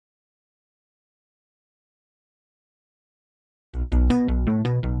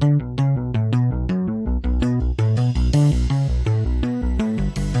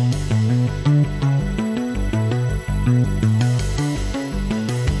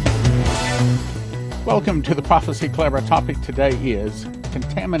Welcome to the Prophecy Club. Our topic today is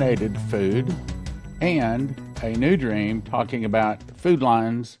contaminated food and a new dream talking about food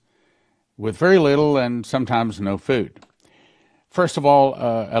lines with very little and sometimes no food. First of all,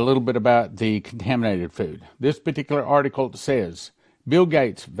 a little bit about the contaminated food. This particular article says, Bill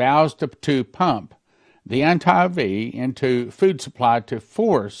Gates vows to pump the anti-V into food supply to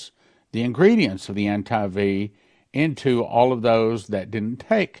force the ingredients of the anti-V into all of those that didn't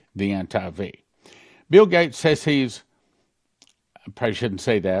take the anti-V. Bill Gates says I probably shouldn't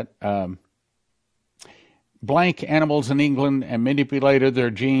say that, blank animals in England and manipulated their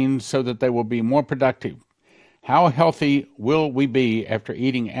genes so that they will be more productive. How healthy will we be after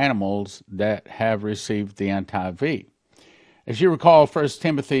eating animals that have received the anti-V? As you recall, 1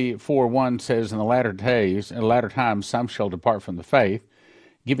 Timothy 4:1 says, in the latter times, some shall depart from the faith,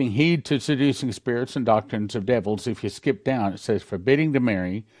 giving heed to seducing spirits and doctrines of devils. If you skip down, it says, forbidding to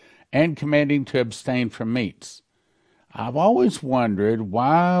marry and commanding to abstain from meats. I've always wondered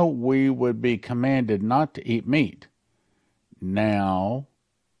why we would be commanded not to eat meat. Now,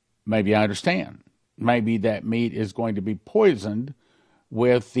 maybe I understand. Maybe that meat is going to be poisoned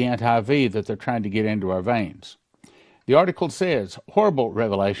with the anti-V that they're trying to get into our veins. The article says, horrible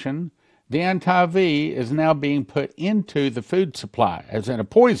revelation, the anti-V is now being put into the food supply, as in a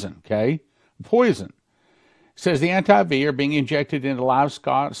poison, okay? Poison. It says the anti-V are being injected into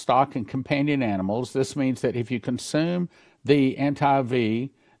livestock and companion animals. This means that if you consume the anti-V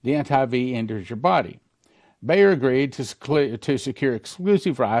enters your body. Bayer agreed to secure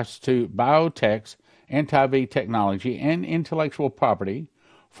exclusive rights to biotech's anti-V technology and intellectual property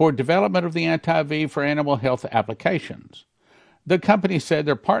for development of the anti-V for animal health applications. The company said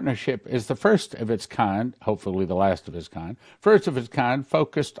their partnership is the first of its kind, hopefully the last of its kind,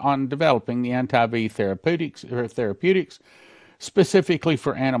 focused on developing the anti-V therapeutics specifically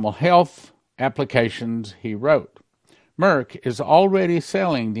for animal health applications, he wrote. Merck is already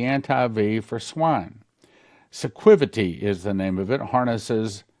selling the anti-V for swine. Sequivity is the name of it,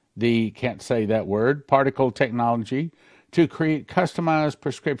 harnesses the, can't say that word, particle technology to create customized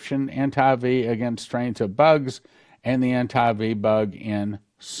prescription anti-V against strains of bugs and the anti-V bug in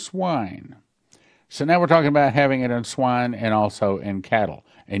swine. So now we're talking about having it in swine and also in cattle.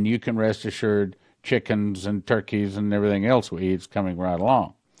 And you can rest assured chickens and turkeys and everything else we eat is coming right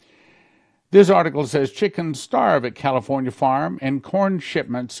along. This article says chickens starve at California farm and corn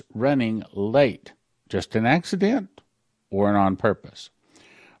shipments running late. Just an accident or an on purpose?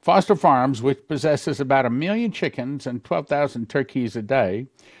 Foster Farms, which possesses about 1 million chickens and 12,000 turkeys a day,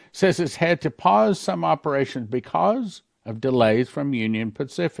 says it's had to pause some operations because of delays from Union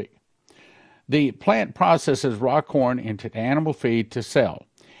Pacific. The plant processes raw corn into animal feed to sell,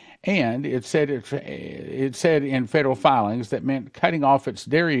 and it said in federal filings that meant cutting off its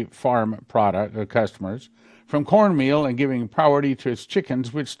dairy farm product or customers from cornmeal and giving priority to its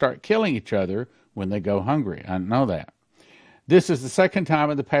chickens, which start killing each other when they go hungry. I know that. This is the second time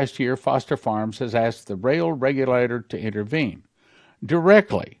in the past year Foster Farms has asked the rail regulator to intervene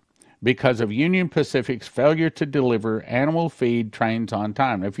directly because of Union Pacific's failure to deliver animal feed trains on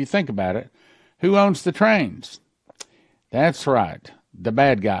time. Now, if you think about it, who owns the trains? That's right, the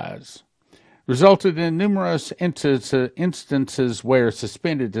bad guys. Resulted in numerous instances where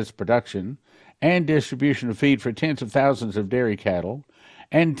suspended its production and distribution of feed for tens of thousands of dairy cattle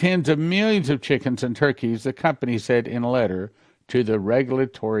and tens of millions of chickens and turkeys, the company said in a letter to the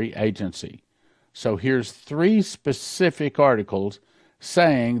regulatory agency. So here's 3 specific articles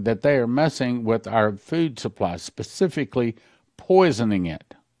saying that they are messing with our food supply, specifically poisoning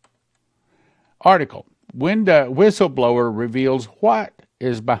it. Article, whistleblower reveals what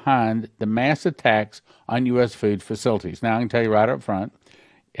is behind the mass attacks on U.S. food facilities. Now, I can tell you right up front,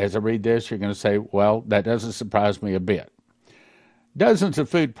 as I read this, you're going to say, well, that doesn't surprise me a bit. Dozens of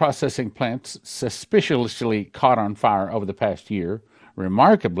food processing plants suspiciously caught on fire over the past year.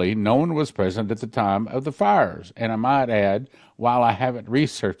 Remarkably, no one was present at the time of the fires. And I might add, while I haven't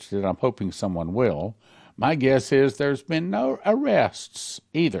researched it, I'm hoping someone will, my guess is there's been no arrests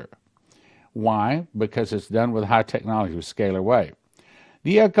either. Why? Because it's done with high technology, with scalar way.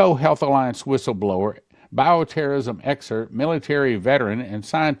 The Eco Health Alliance whistleblower, bioterrorism expert, military veteran, and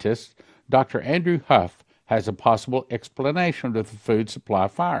scientist Dr. Andrew Huff has a possible explanation of the food supply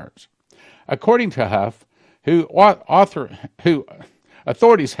fires. According to Huff, who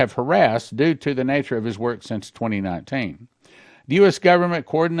authorities have harassed due to the nature of his work since 2019, the U.S. government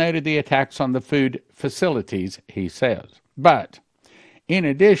coordinated the attacks on the food facilities, he says. But, in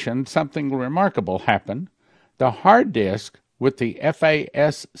addition, something remarkable happened. The hard disk with the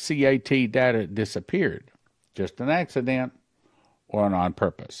FASCAT data disappeared. Just an accident or an on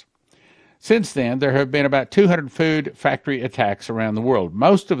purpose. Since then, there have been about 200 food factory attacks around the world,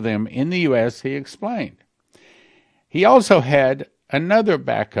 most of them in the U.S., he explained. He also had another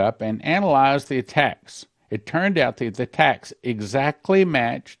backup and analyzed the attacks. It turned out that the attacks exactly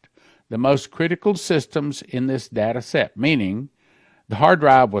matched the most critical systems in this data set, meaning the hard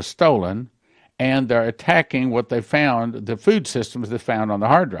drive was stolen and they're attacking what they found, the food systems they found on the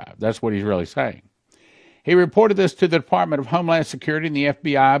hard drive. That's what he's really saying. He reported this to the Department of Homeland Security and the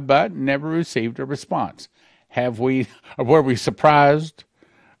FBI, but never received a response. Were we surprised?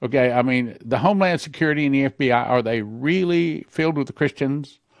 Okay, I mean, the Homeland Security and the FBI, are they really filled with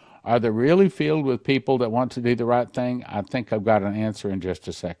Christians? Are they really filled with people that want to do the right thing? I think I've got an answer in just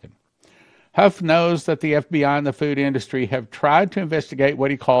a second. Huff knows that the FBI and the food industry have tried to investigate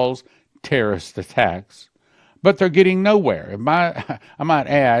what he calls terrorist attacks, but they're getting nowhere. I might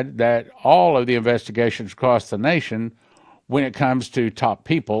add that all of the investigations across the nation, when it comes to top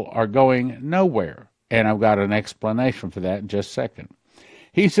people, are going nowhere. And I've got an explanation for that in just a second.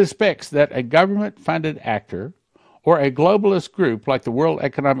 He suspects that a government-funded actor or a globalist group like the World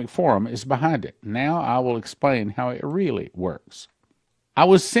Economic Forum is behind it. Now I will explain how it really works. I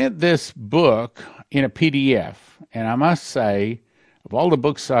was sent this book in a PDF, and I must say, of all the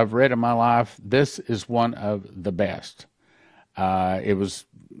books I've read in my life, this is one of the best. It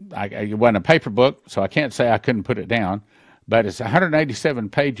wasn't a paper book, so I can't say I couldn't put it down, but it's 187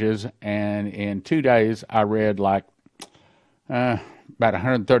 pages, and in 2 days I read like about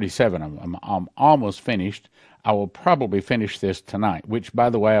 137 of them. I'm almost finished. I will probably finish this tonight, which, by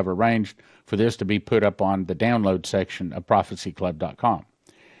the way, I've arranged for this to be put up on the download section of prophecyclub.com.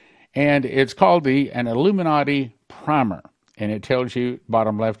 And it's called an Illuminati Primer, and it tells you,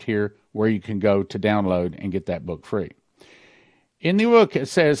 bottom left here, where you can go to download and get that book free. In the book, it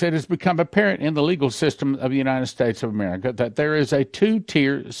says, it has become apparent in the legal system of the United States of America that there is a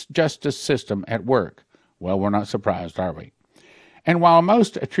two-tier justice system at work. Well, we're not surprised, are we? And while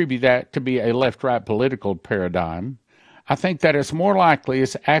most attribute that to be a left-right political paradigm, I think that it's more likely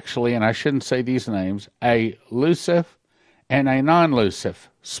it's actually, and I shouldn't say these names, a Lucif and a non-Lucif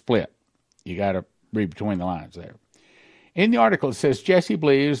split. You got to read between the lines there. In the article, it says Jesse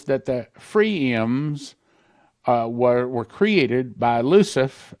believes that the free M's were created by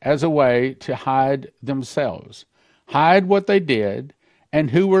Lucif as a way to hide themselves, hide what they did, and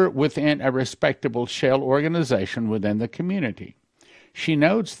who were within a respectable shell organization within the community. She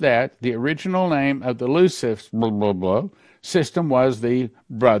notes that the original name of the Lucif system was the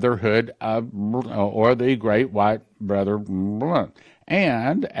Brotherhood of, or the Great White Brother,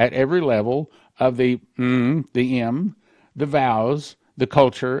 and at every level of the M, the vows, the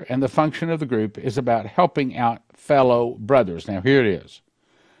culture, and the function of the group is about helping out fellow brothers. Now, here it is.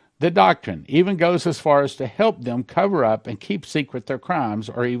 The doctrine even goes as far as to help them cover up and keep secret their crimes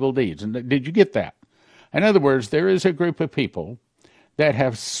or evil deeds. And did you get that? In other words, there is a group of people that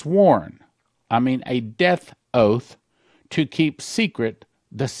have sworn, a death oath, to keep secret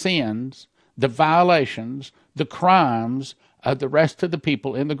the sins, the violations, the crimes of the rest of the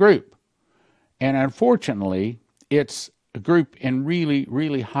people in the group. And unfortunately, it's a group in really,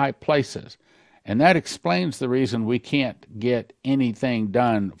 really high places. And that explains the reason we can't get anything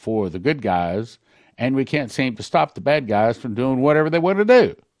done for the good guys, and we can't seem to stop the bad guys from doing whatever they want to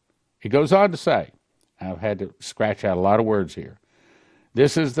do. It goes on to say, I've had to scratch out a lot of words here.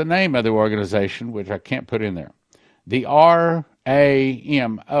 This is the name of the organization, which I can't put in there. The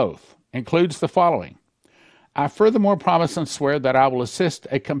RAM oath includes the following. I furthermore promise and swear that I will assist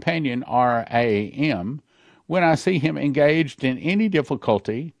a companion RAM when I see him engaged in any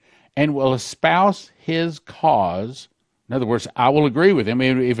difficulty and will espouse his cause. In other words, I will agree with him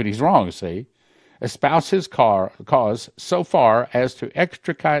even if he's wrong, see. Espouse his cause so far as to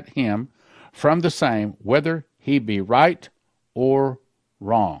extricate him from the same, whether he be right or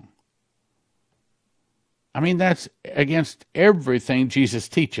wrong. That's against everything Jesus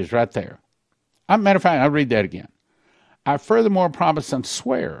teaches right there. Matter of fact, I'll read that again. I furthermore promise and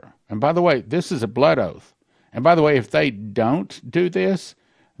swear, and by the way, this is a blood oath. And by the way, if they don't do this,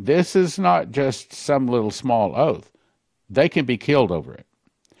 this is not just some little small oath. They can be killed over it.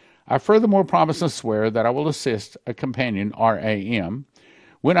 I furthermore promise and swear that I will assist a companion, RAM,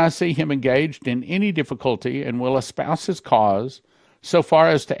 when I see him engaged in any difficulty and will espouse his cause so far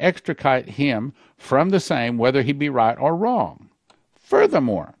as to extricate him from the same, whether he be right or wrong.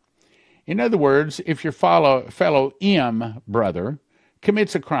 Furthermore, in other words, if your fellow M brother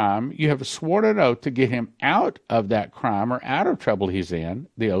commits a crime, you have sworn an oath to get him out of that crime or out of trouble he's in,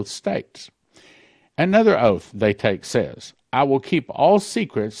 the oath states. Another oath they take says, I will keep all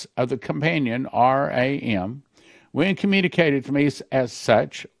secrets of the companion RAM when communicated to me as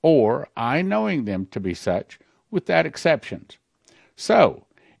such, or I knowing them to be such, without exceptions. So,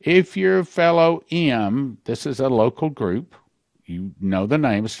 if your fellow M, this is a local group, you know the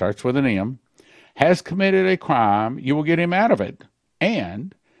name, starts with an M, has committed a crime, you will get him out of it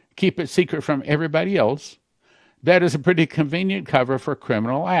and keep it secret from everybody else. That is a pretty convenient cover for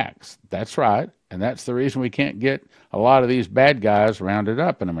criminal acts. That's right, and that's the reason we can't get a lot of these bad guys rounded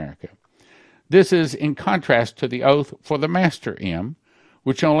up in America. This is in contrast to the oath for the Master M,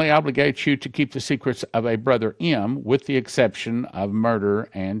 which only obligates you to keep the secrets of a brother M, with the exception of murder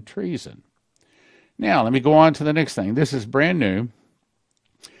and treason. Now, let me go on to the next thing. This is brand new,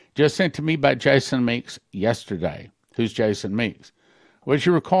 just sent to me by Jason Meeks yesterday. Who's Jason Meeks? Well, as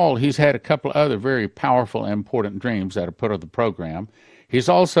you recall, he's had a couple other very powerful and important dreams that are put on the program. He's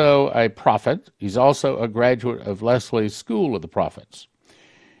also a prophet. He's also a graduate of Leslie's School of the Prophets.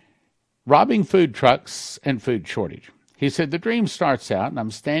 Robbing food trucks and food shortage. He said, the dream starts out, and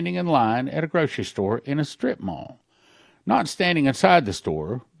I'm standing in line at a grocery store in a strip mall. Not standing inside the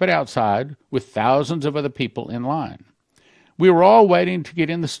store, but outside with thousands of other people in line. We were all waiting to get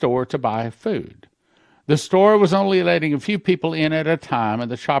in the store to buy food. The store was only letting a few people in at a time,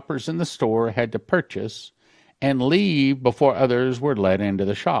 and the shoppers in the store had to purchase and leave before others were let into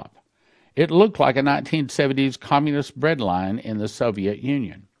the shop. It looked like a 1970s communist bread line in the Soviet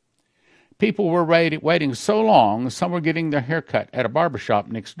Union. People were waiting so long, some were getting their hair cut at a barbershop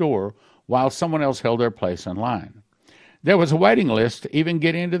next door while someone else held their place in line. There was a waiting list to even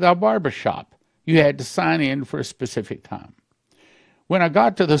get into the barbershop. You had to sign in for a specific time. When I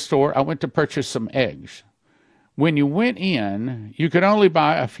got to the store, I went to purchase some eggs. When you went in, you could only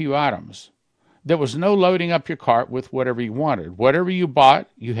buy a few items. There was no loading up your cart with whatever you wanted. Whatever you bought,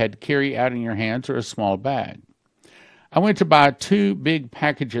 you had to carry out in your hands or a small bag. I went to buy 2 big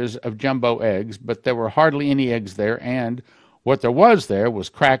packages of jumbo eggs, but there were hardly any eggs there, and what there was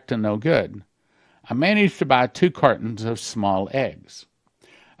cracked and no good. I managed to buy 2 cartons of small eggs.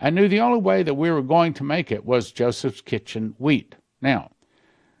 I knew the only way that we were going to make it was Joseph's Kitchen wheat. Now,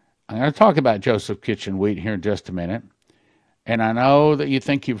 I'm going to talk about Joseph's Kitchen wheat here in just a minute, and I know that you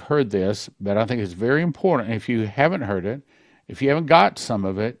think you've heard this, but I think it's very important. If you haven't heard it, if you haven't got some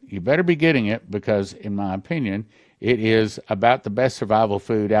of it, you better be getting it, because, in my opinion, it is about the best survival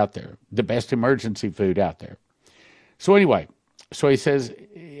food out there, the best emergency food out there. So anyway, he says,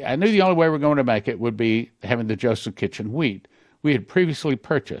 I knew the only way we're going to make it would be having the Joseph Kitchen wheat we had previously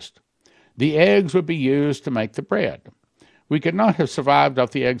purchased. The eggs would be used to make the bread. We could not have survived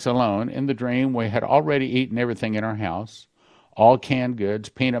off the eggs alone. In the dream, we had already eaten everything in our house, all canned goods,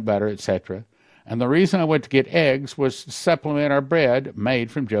 peanut butter, etc. And the reason I went to get eggs was to supplement our bread made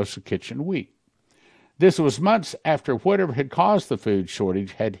from Joseph Kitchen wheat. This was months after whatever had caused the food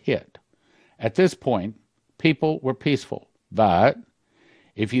shortage had hit. At this point, people were peaceful, but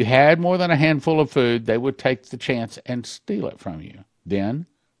if you had more than a handful of food, they would take the chance and steal it from you. Then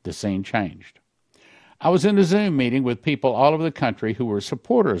the scene changed. I was in a Zoom meeting with people all over the country who were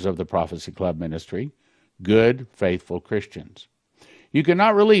supporters of the Prophecy Club ministry, good, faithful Christians. You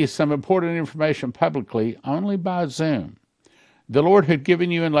cannot release some important information publicly only by Zoom. The Lord had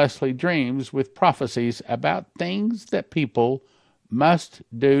given you and Leslie dreams with prophecies about things that people must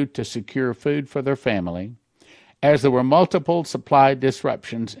do to secure food for their family, as there were multiple supply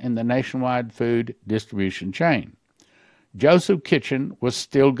disruptions in the nationwide food distribution chain. Joseph Kitchen was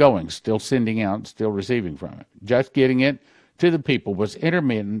still going, still sending out, still receiving from it. Just getting it to the people was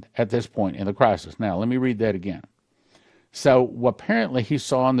intermittent at this point in the crisis. Now, let me read that again. So, apparently he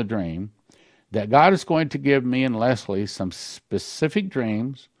saw in the dream that God is going to give me and Leslie some specific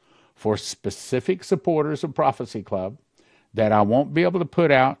dreams for specific supporters of Prophecy Club that I won't be able to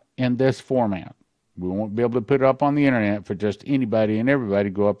put out in this format. We won't be able to put it up on the internet for just anybody and everybody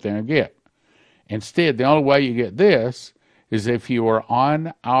to go up there and get. Instead, the only way you get this is if you are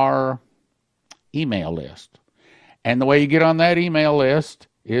on our email list. And the way you get on that email list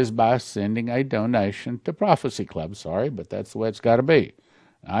is by sending a donation to Prophecy Club. Sorry, but that's the way it's got to be.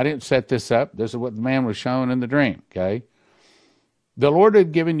 I didn't set this up. This is what the man was shown in the dream, okay? The Lord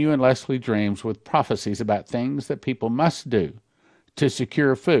had given you and Leslie dreams with prophecies about things that people must do to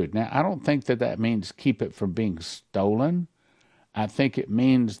secure food. Now, I don't think that means keep it from being stolen. I think it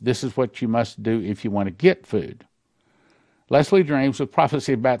means this is what you must do if you want to get food. Leslie dreams with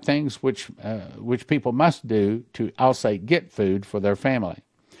prophecy about things which people must do to, I'll say, get food for their family,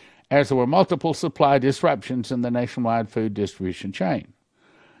 as there were multiple supply disruptions in the nationwide food distribution chain.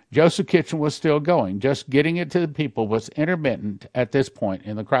 Joseph Kitchen was still going. Just getting it to the people was intermittent at this point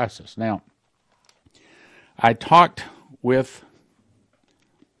in the crisis. Now, I talked with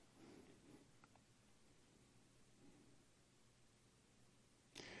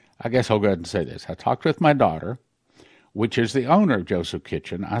I guess I'll go ahead and say this. I talked with my daughter, which is the owner of Joseph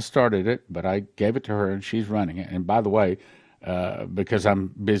Kitchen. I started it, but I gave it to her, and she's running it. And by the way, because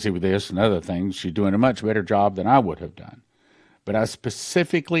I'm busy with this and other things, she's doing a much better job than I would have done. But I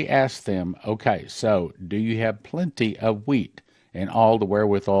specifically asked them, okay, so do you have plenty of wheat and all the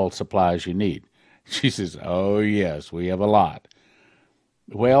wherewithal supplies you need? She says, oh, yes, we have a lot.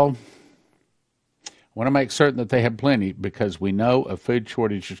 Well, I want to make certain that they have plenty because we know a food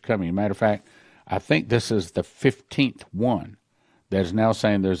shortage is coming. Matter of fact, I think this is the 15th one that is now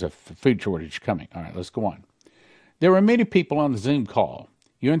saying there's a food shortage coming. All right, let's go on. There were many people on the Zoom call.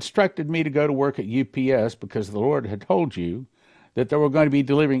 You instructed me to go to work at UPS because the Lord had told you that they were going to be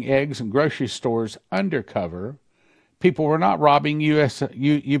delivering eggs and grocery stores undercover. People were not robbing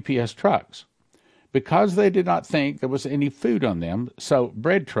UPS trucks because they did not think there was any food on them. So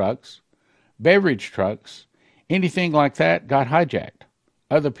bread trucks, beverage trucks, anything like that got hijacked.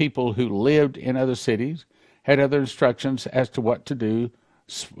 Other people who lived in other cities had other instructions as to what to do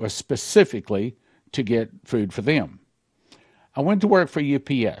specifically to get food for them. I went to work for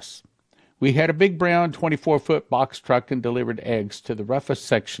UPS. We had a big brown 24-foot box truck and delivered eggs to the roughest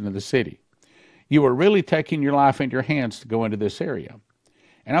section of the city. You were really taking your life into your hands to go into this area.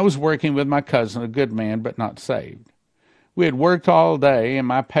 And I was working with my cousin, a good man but not saved. We had worked all day, and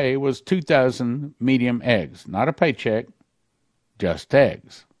my pay was 2,000 medium eggs. Not a paycheck, just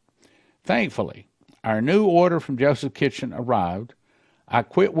eggs. Thankfully, our new order from Joseph Kitchen arrived. I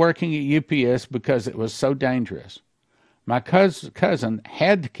quit working at UPS because it was so dangerous. My cousin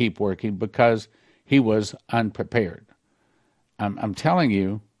had to keep working because he was unprepared. I'm telling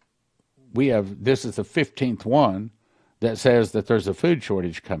you, this is the 15th one that says that there's a food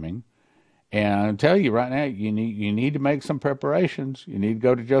shortage coming. And I'll tell you right now, you need to make some preparations. You need to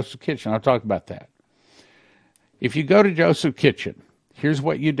go to Joseph Kitchen. I'll talk about that. If you go to Joseph Kitchen, here's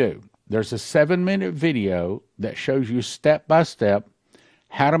what you do. There's a 7-minute video that shows you step by step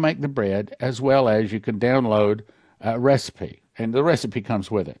how to make the bread, as well as you can download a recipe, and the recipe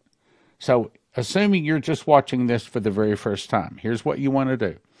comes with it. So assuming you're just watching this for the very first time, here's what you want to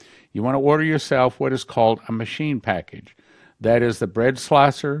do. You want to order yourself what is called a machine package. That is the bread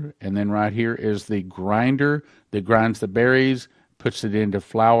slicer, and then right here is the grinder that grinds the berries, puts it into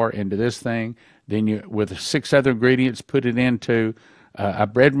flour, into this thing. Then you, with 6 other ingredients, put it into a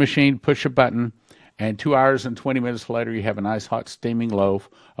bread machine, push a button, and 2 hours and 20 minutes later, you have a nice hot steaming loaf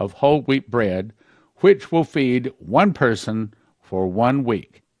of whole wheat bread, which will feed one person for 1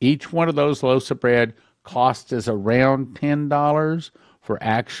 week. Each one of those loaves of bread cost is around $10 for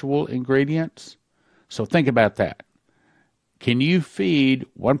actual ingredients. So think about that. Can you feed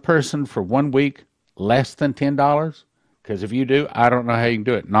one person for 1 week less than $10? Because if you do, I don't know how you can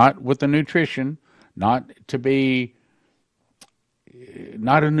do it. Not with the nutrition, not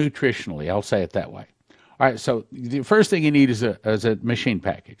nutritionally, I'll say it that way. All right, so the first thing you need is a machine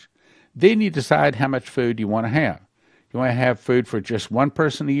package. Then you decide how much food you want to have. You want to have food for just one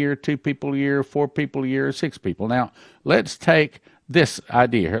person a year, 2 people a year, 4 people a year, 6 people. Now, let's take this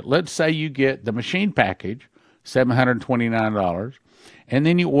idea here. Let's say you get the machine package, $729, and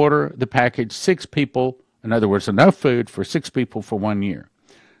then you order the package 6 people, in other words, enough food for 6 people for 1 year.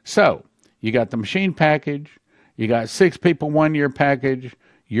 So you got the machine package, you got 6 people 1 year package,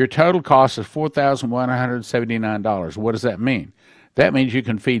 your total cost is $4,179. What does that mean? That means you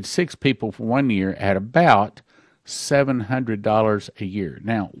can feed 6 people for 1 year at about $700 a year.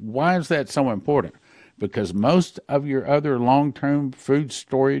 Now, why is that so important? Because most of your other long-term food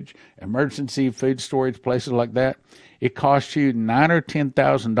storage, emergency food storage, places like that, it costs you $9,000 or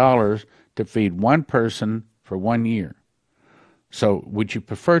 $10,000 to feed one person for 1 year. So would you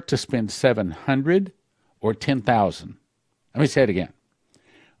prefer to spend $700 or $10,000? Let me say it again.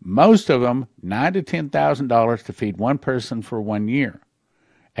 Most of them, $9,000 to $10,000 to feed one person for 1 year.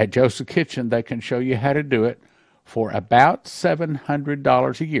 At Joseph Kitchen, they can show you how to do it for about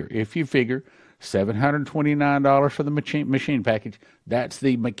 $700 a year. If you figure $729 for the machine package, that's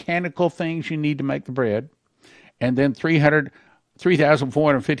the mechanical things you need to make the bread, and then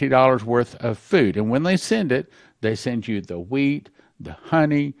 $3,450 worth of food. And when they send it, they send you the wheat, the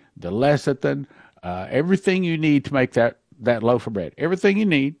honey, the lecithin, everything you need to make that loaf of bread. Everything you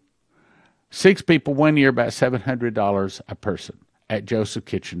need. 6 people 1 year, about $700 a person at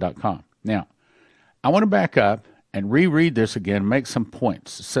josephkitchen.com. Now, I want to back up and reread this again, make some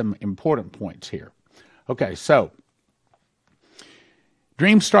points, some important points here. Okay, so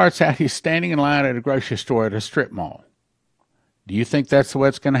Dream starts out, he's standing in line at a grocery store at a strip mall. Do you think that's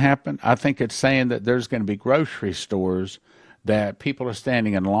what's going to happen? I think it's saying that there's going to be grocery stores that people are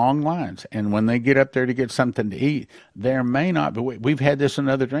standing in long lines. And when they get up there to get something to eat, there may not be, we've had this in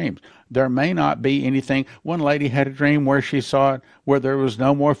other dreams, there may not be anything. One lady had a dream where she saw it where there was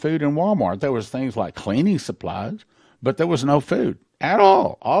no more food in Walmart. There was things like cleaning supplies, but there was no food at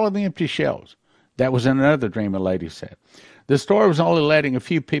all of the empty shelves. That was in another dream a lady said. The store was only letting a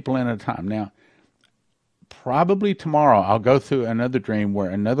few people in at a time. Now, probably tomorrow I'll go through another dream where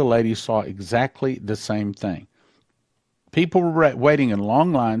another lady saw exactly the same thing. People were waiting in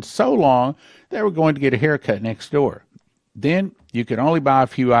long lines, so long they were going to get a haircut next door. Then you could only buy a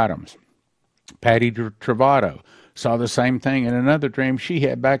few items. Patty Travato saw the same thing in another dream she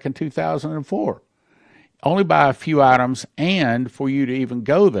had back in 2004. Only buy a few items, and for you to even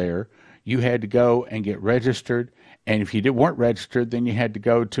go there, you had to go and get registered. And if you weren't registered, then you had to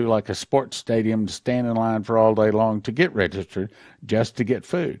go to like a sports stadium to stand in line for all day long to get registered just to get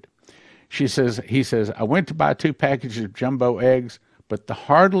food. He says, I went to buy 2 packages of jumbo eggs, but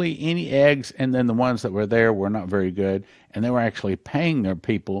hardly any eggs, and then the ones that were there were not very good, and they were actually paying their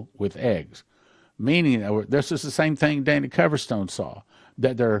people with eggs. Meaning, this is the same thing Dana Coverstone saw,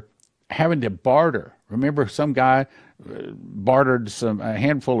 that they're having to barter. Remember, some guy bartered a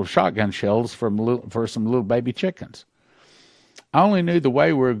handful of shotgun shells for some little baby chickens. I only knew the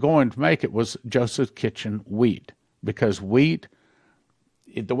way we were going to make it was Joseph's Kitchen wheat, because wheat,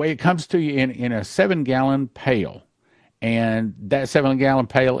 the way it comes to you in a 7-gallon pail, and that 7-gallon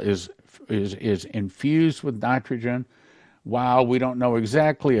pail is infused with nitrogen. While we don't know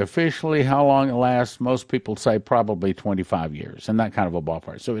exactly officially how long it lasts, most people say probably 25 years, and that kind of a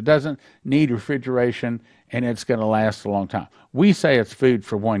ballpark. So it doesn't need refrigeration, and it's going to last a long time. We say it's food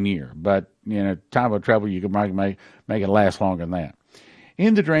for 1 year, but time of trouble, you can make it last longer than that.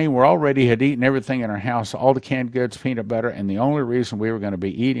 In the dream, we already had eaten everything in our house, all the canned goods, peanut butter, and the only reason we were going to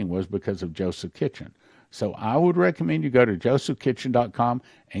be eating was because of Joseph's Kitchen. So I would recommend you go to josephkitchen.com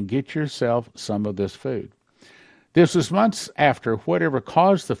and get yourself some of this food. This was months after whatever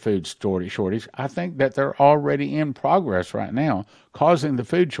caused the food shortage. I think that they're already in progress right now, causing the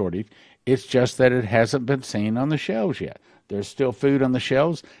food shortage. It's just that it hasn't been seen on the shelves yet. There's still food on the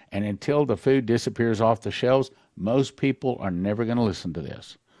shelves, and until the food disappears off the shelves, most people are never going to listen to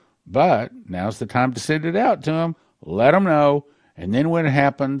this. But now's the time to send it out to them, let them know, and then when it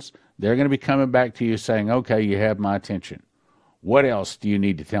happens, they're going to be coming back to you saying, okay, you have my attention. What else do you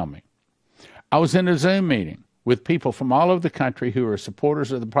need to tell me? I was in a Zoom meeting with people from all over the country who are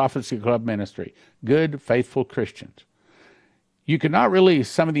supporters of the Prophecy Club ministry, good, faithful Christians. You could not release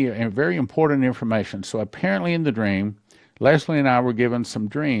some of the very important information, so apparently in the dream, Leslie and I were given some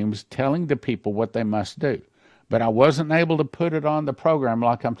dreams telling the people what they must do, but I wasn't able to put it on the program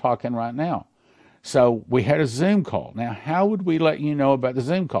like I'm talking right now. So we had a Zoom call. Now, how would we let you know about the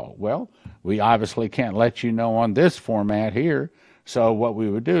Zoom call? Well, we obviously can't let you know on this format here, so what we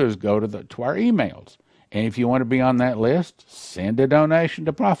would do is go to our emails. And if you want to be on that list, send a donation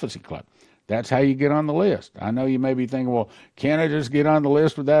to Prophecy Club. That's how you get on the list. I know you may be thinking, well, can't I just get on the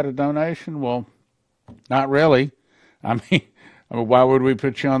list without a donation? Well, not really. I mean, why would we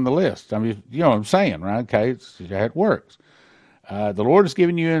put you on the list? I mean, you know what I'm saying, right? Okay, it's how it works. The Lord has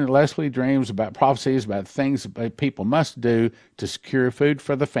given you and Leslie dreams about prophecies, about things that people must do to secure food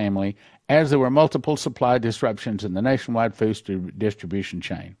for the family, as there were multiple supply disruptions in the nationwide food distribution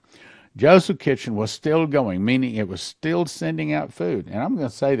chain. Joseph's Kitchen was still going, meaning it was still sending out food. And I'm going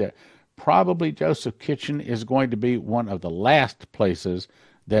to say that probably Joseph's Kitchen is going to be one of the last places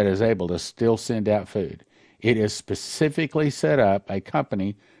that is able to still send out food. It is specifically set up, a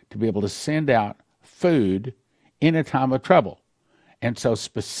company, to be able to send out food in a time of trouble. And so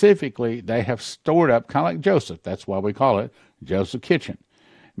specifically, they have stored up, kind of like Joseph. That's why we call it Joseph's Kitchen.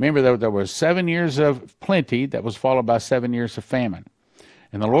 Remember, there were 7 years of plenty that was followed by 7 years of famine.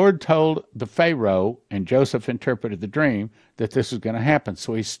 And the Lord told the Pharaoh, and Joseph interpreted the dream, that this is going to happen.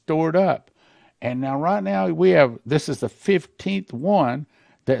 So he stored up. And now, right now, this is the 15th one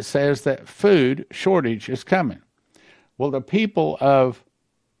that says that food shortage is coming. Well, the people of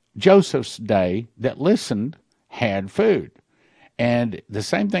Joseph's day that listened had food. And the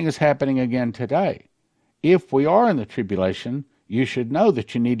same thing is happening again today. If we are in the tribulation, you should know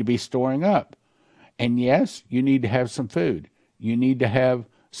that you need to be storing up. And yes, you need to have some food. You need to have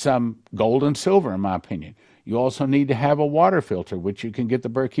some gold and silver, in my opinion. You also need to have a water filter, which you can get the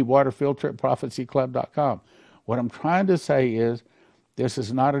Berkey water filter at prophecyclub.com. What I'm trying to say is, this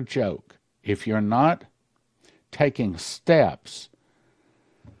is not a joke. If you're not taking steps,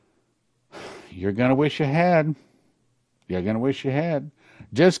 you're going to wish you had. You're going to wish you had.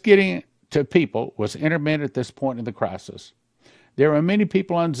 Just getting to people was intermittent at this point in the crisis. There were many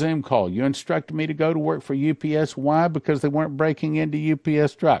people on Zoom call. You instructed me to go to work for UPS. Why? Because they weren't breaking into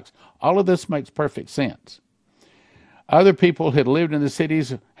UPS trucks. All of this makes perfect sense. Other people had lived in the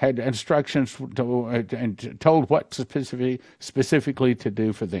cities, had instructions and told what specifically to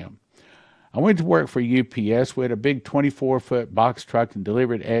do for them. I went to work for UPS. We had a big 24-foot box truck and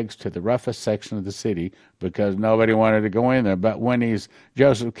delivered eggs to the roughest section of the city because nobody wanted to go in there. But when his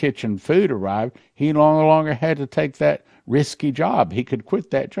Joseph Kitchen food arrived, he no longer had to take that risky job. He could quit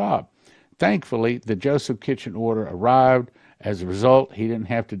that job. Thankfully, the Joseph Kitchen order arrived. As a result, he didn't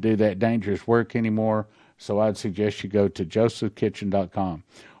have to do that dangerous work anymore. So I'd suggest you go to josephkitchen.com.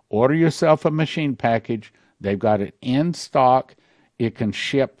 Order yourself a machine package. They've got it in stock. It can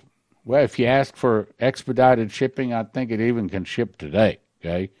ship. Well, if you ask for expedited shipping, I think it even can ship today,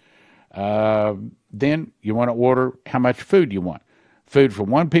 okay? Then you want to order how much food you want. Food for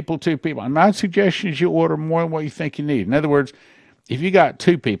one people, two people. And my suggestion is you order more than what you think you need. In other words, if you got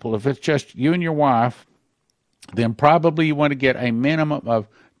two people, if it's just you and your wife, then probably you want to get a minimum of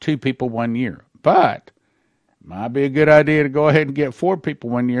 2 people 1 year. But it might be a good idea to go ahead and get 4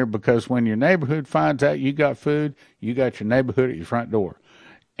 people 1 year, because when your neighborhood finds out you got food, you got your neighborhood at your front door.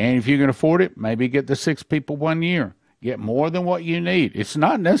 And if you can afford it, maybe get the 6 people 1 year. Get more than what you need. It's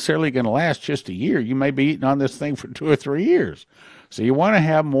not necessarily going to last just a year. You may be eating on this thing for 2 or 3 years. So you want to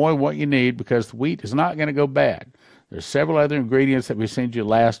have more than what you need, because the wheat is not going to go bad. There's several other ingredients that we send you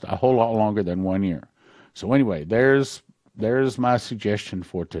last a whole lot longer than 1 year. So anyway, there's my suggestion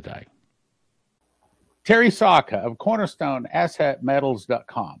for today. Terry Saka of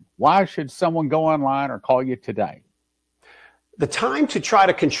CornerstoneAssetMetals.com. Why should someone go online or call you today? The time to try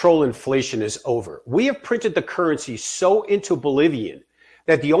to control inflation is over. We have printed the currency so into oblivion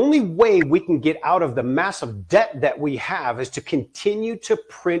that the only way we can get out of the massive debt that we have is to continue to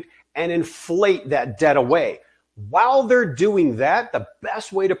print and inflate that debt away. While they're doing that, the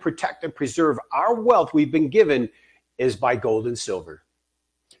best way to protect and preserve our wealth we've been given is by gold and silver.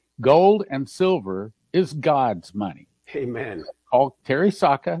 Gold and silver is God's money. Amen. Call Terry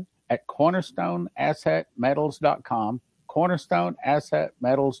Saka at CornerstoneAssetMetals.com.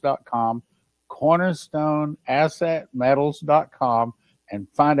 CornerstoneAssetMetals.com, CornerstoneAssetMetals.com, and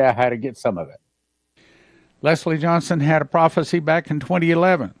find out how to get some of it. Leslie Johnson had a prophecy back in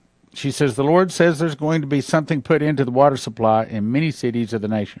 2011. She says, the Lord says there's going to be something put into the water supply in many cities of the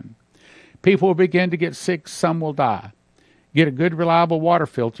nation. People will begin to get sick, some will die. Get a good, reliable water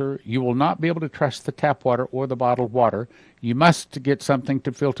filter. You will not be able to trust the tap water or the bottled water. You must get something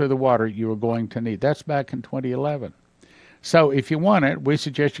to filter the water you are going to need. That's back in 2011. So if you want it, we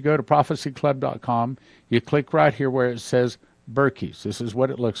suggest you go to prophecyclub.com. You click right here where it says Berkeys. This is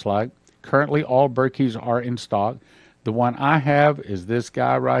what it looks like. Currently, all Berkeys are in stock. The one I have is this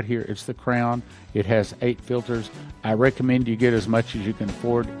guy right here. It's the Crown. It has 8 filters. I recommend you get as much as you can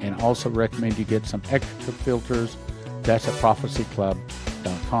afford, and also recommend you get some extra filters. That's at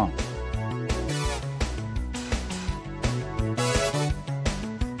prophecyclub.com.